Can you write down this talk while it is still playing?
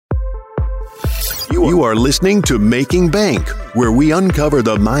You are listening to Making Bank, where we uncover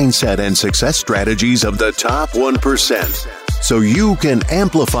the mindset and success strategies of the top 1%, so you can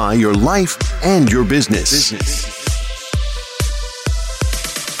amplify your life and your business.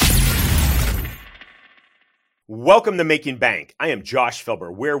 Welcome to Making Bank. I am Josh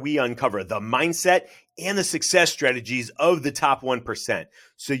Felber, where we uncover the mindset and the success strategies of the top 1%,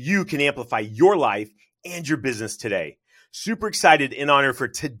 so you can amplify your life and your business today. Super excited and honored for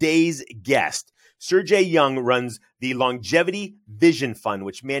today's guest. Sergey Young runs the Longevity Vision Fund,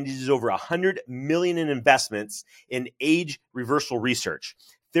 which manages over $100 million in investments in age reversal research,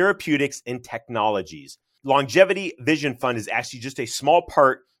 therapeutics, and technologies. Longevity Vision Fund is actually just a small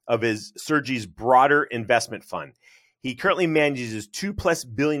part of Sergey's broader investment fund. He currently manages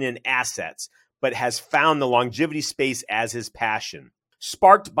 $2+ billion in assets, but has found the longevity space as his passion.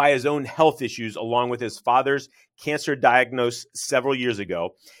 Sparked by his own health issues, along with his father's cancer diagnosis several years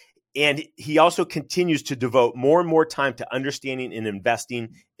ago, and he also continues to devote more and more time to understanding and investing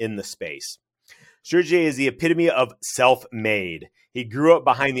in the space. Sergey is the epitome of self-made. He grew up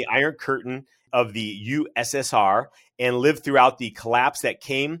behind the Iron Curtain of the USSR and lived throughout the collapse that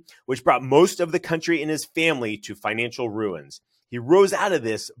came, which brought most of the country and his family to financial ruins. He rose out of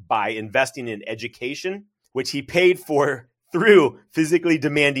this by investing in education, which he paid for through physically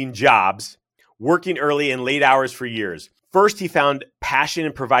demanding jobs, working early and late hours for years. First, he found passion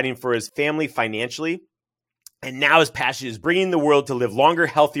in providing for his family financially, and now his passion is bringing the world to live longer,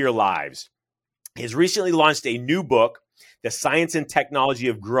 healthier lives. He has recently launched a new book, The Science and Technology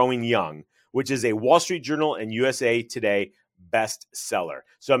of Growing Young, which is a Wall Street Journal and USA Today bestseller.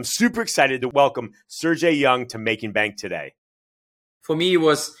 So I'm super excited to welcome Sergey Young to Making Bank today. For me, it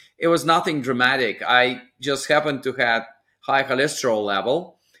was nothing dramatic. I just happened to have high cholesterol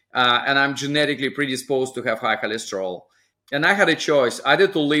level, and I'm genetically predisposed to have high cholesterol. And I had a choice either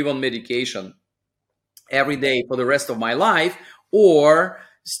to live on medication every day for the rest of my life or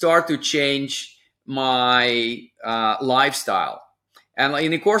start to change my lifestyle. And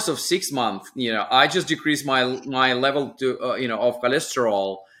in the course of 6 months, I just decreased my level to of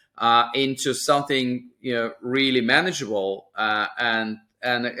cholesterol into something really manageable and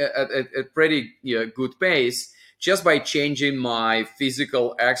at a pretty good pace, just by changing my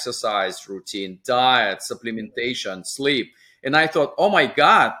physical exercise routine, diet, supplementation, sleep. And I thought, oh my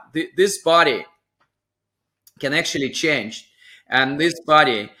God, this body can actually change. And this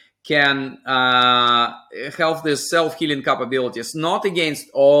body can have the self-healing capabilities, not against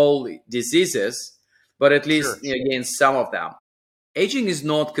all diseases, but at least against some of them. Aging is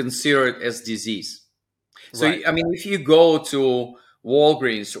not considered as disease. So, right. I mean, if you go to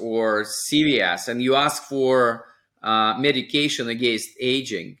Walgreens or CVS and you ask for medication against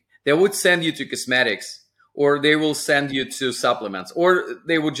aging, they would send you to cosmetics, or they will send you to supplements, or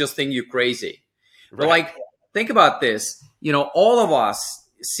they would just think you crazy. Right. But think about this, all of us,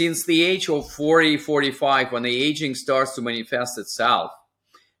 since the age of 40, 45, when the aging starts to manifest itself,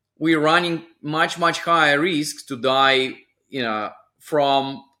 we're running much, much higher risk to die,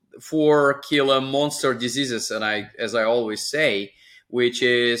 from 4 killer monster diseases. And as I always say, which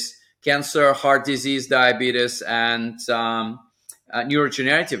is cancer, heart disease, diabetes, and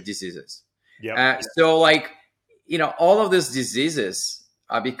neurodegenerative diseases. Yep. So all of these diseases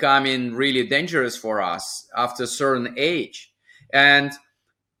are becoming really dangerous for us after a certain age. And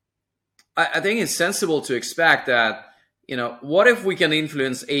I think it's sensible to expect that, what if we can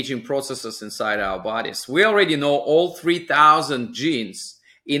influence aging processes inside our bodies? We already know all 3,000 genes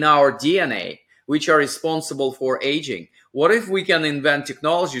in our DNA, which are responsible for aging. What if we can invent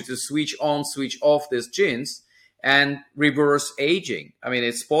technology to switch on, switch off these genes and reverse aging? I mean,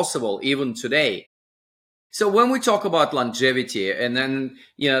 it's possible even today. So when we talk about longevity, and then,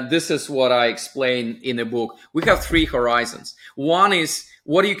 this is what I explain in the book, we have 3 horizons. One is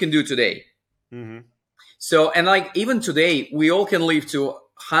what you can do today. Mm-hmm. So, and even today, we all can live to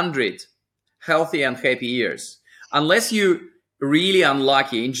 100 healthy and happy years. Unless you really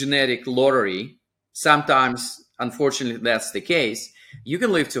unlucky in genetic lottery, sometimes, unfortunately, that's the case, you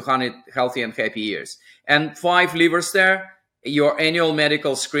can live to 100 healthy and happy years. And 5 levers there, your annual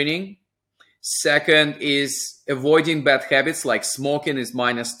medical screening. Second is avoiding bad habits, like smoking is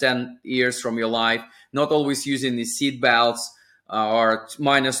minus 10 years from your life, not always using the seat belts are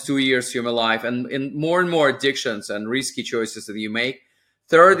minus 2 years from your life, and more addictions and risky choices that you make.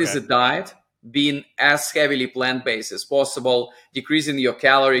 Third is the diet, being as heavily plant-based as possible, decreasing your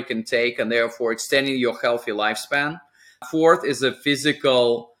calorie intake and therefore extending your healthy lifespan. Fourth is a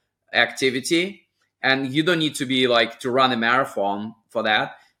physical activity, and you don't need to be to run a marathon for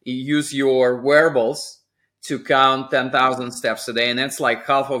that. You use your wearables to count 10,000 steps a day, and that's like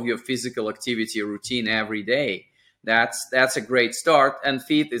half of your physical activity routine every day. That's a great start. And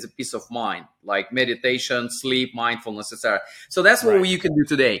fifth is a peace of mind, like meditation, sleep, mindfulness, etc. So that's what you can do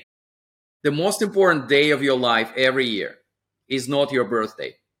today. The most important day of your life every year is not your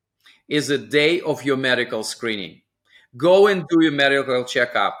birthday, is a day of your medical screening. Go and do your medical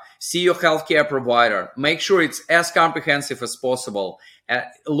checkup. See your healthcare provider. Make sure it's as comprehensive as possible.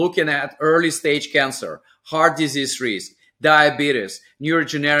 Looking at early stage cancer, heart disease risk, diabetes,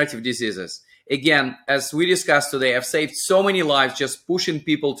 neurodegenerative diseases. Again, as we discussed today, I've saved so many lives just pushing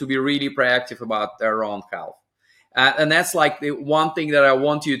people to be really proactive about their own health. And that's like the one thing that I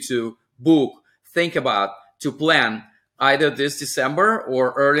want you to book, think about, to plan either this December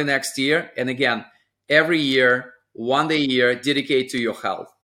or early next year. And again, every year, one day a year, dedicate to your health.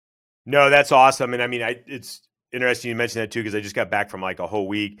 No, that's awesome. And I mean, it's interesting you mentioned that too, because I just got back from like a whole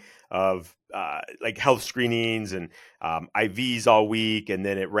week of like health screenings and IVs all week. And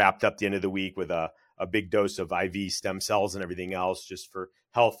then it wrapped up the end of the week with a big dose of IV stem cells and everything else just for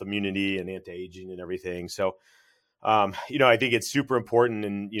health, immunity, and anti-aging and everything. So, I think it's super important.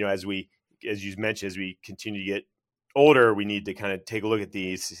 And, as you mentioned, as we continue to get older, we need to kind of take a look at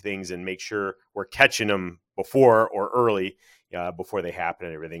these things and make sure we're catching them before or early before they happen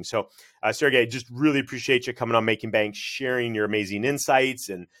and everything. So, Sergey, just really appreciate you coming on Making Bank, sharing your amazing insights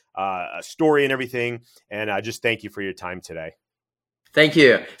and a story and everything. And just thank you for your time today. Thank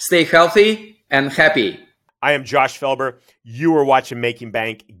you. Stay healthy and happy. I am Josh Felber. You are watching Making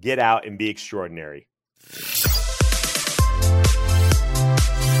Bank. Get out and be extraordinary.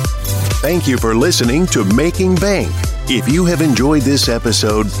 Thank you for listening to Making Bank. If you have enjoyed this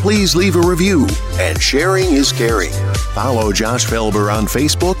episode, please leave a review, and sharing is caring. Follow Josh Felber on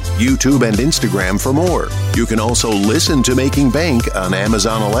Facebook, YouTube, and Instagram for more. You can also listen to Making Bank on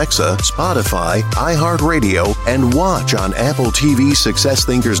Amazon Alexa, Spotify, iHeartRadio, and watch on Apple TV, Success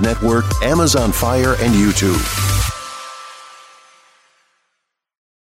Thinkers Network, Amazon Fire, and YouTube.